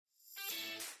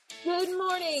Good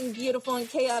morning, beautiful and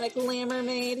chaotic lamb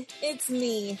mermaid. It's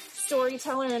me,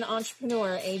 storyteller and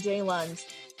entrepreneur AJ Lund.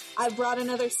 I've brought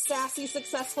another sassy,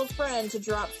 successful friend to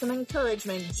drop some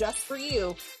encouragement just for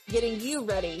you, getting you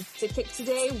ready to kick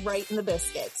today right in the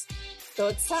biscuits. So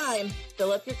it's time,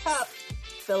 fill up your cup,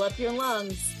 fill up your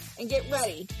lungs, and get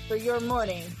ready for your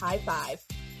morning high five.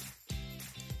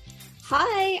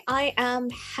 Hi, I am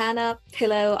Hannah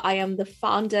Pillow. I am the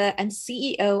founder and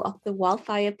CEO of the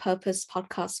Wildfire Purpose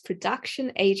podcast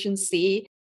production agency.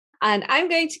 And I'm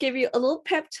going to give you a little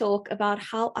pep talk about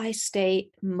how I stay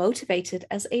motivated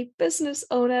as a business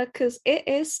owner, because it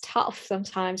is tough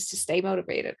sometimes to stay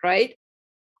motivated, right?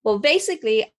 Well,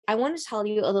 basically, I want to tell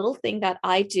you a little thing that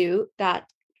I do that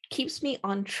keeps me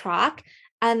on track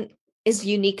and is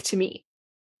unique to me.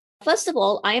 First of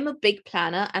all, I am a big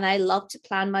planner and I love to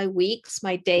plan my weeks,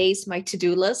 my days, my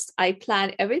to-do list. I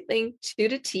plan everything to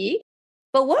the T.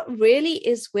 But what really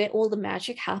is where all the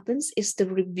magic happens is the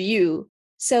review.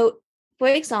 So, for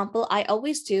example, I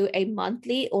always do a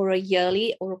monthly or a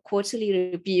yearly or a quarterly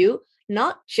review,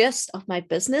 not just of my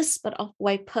business, but of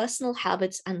my personal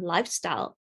habits and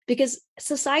lifestyle. Because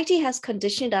society has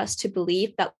conditioned us to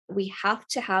believe that we have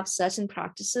to have certain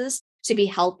practices to be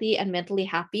healthy and mentally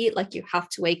happy. Like you have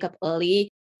to wake up early,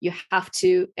 you have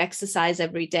to exercise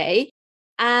every day.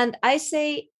 And I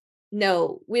say,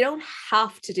 no, we don't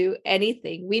have to do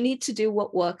anything. We need to do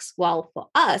what works well for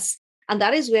us. And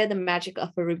that is where the magic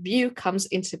of a review comes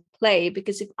into play.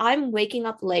 Because if I'm waking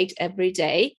up late every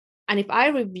day, and if I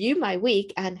review my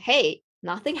week and hey,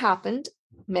 nothing happened,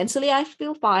 mentally I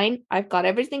feel fine, I've got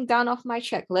everything done off my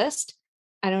checklist,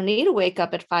 I don't need to wake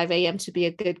up at 5 a.m. to be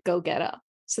a good go-getter.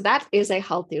 So that is a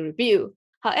healthy review.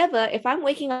 However, if I'm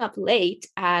waking up late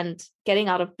and getting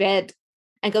out of bed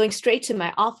and going straight to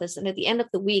my office, and at the end of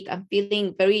the week, I'm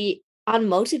feeling very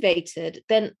unmotivated,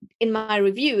 then in my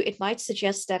review, it might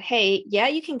suggest that, hey, yeah,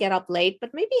 you can get up late,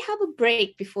 but maybe have a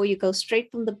break before you go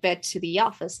straight from the bed to the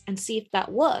office and see if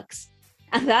that works.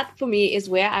 And that for me is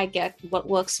where I get what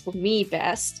works for me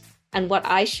best and what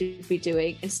I should be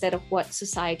doing instead of what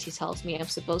society tells me I'm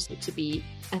supposed to be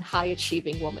a high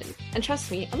achieving woman. And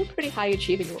trust me, I'm a pretty high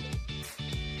achieving woman.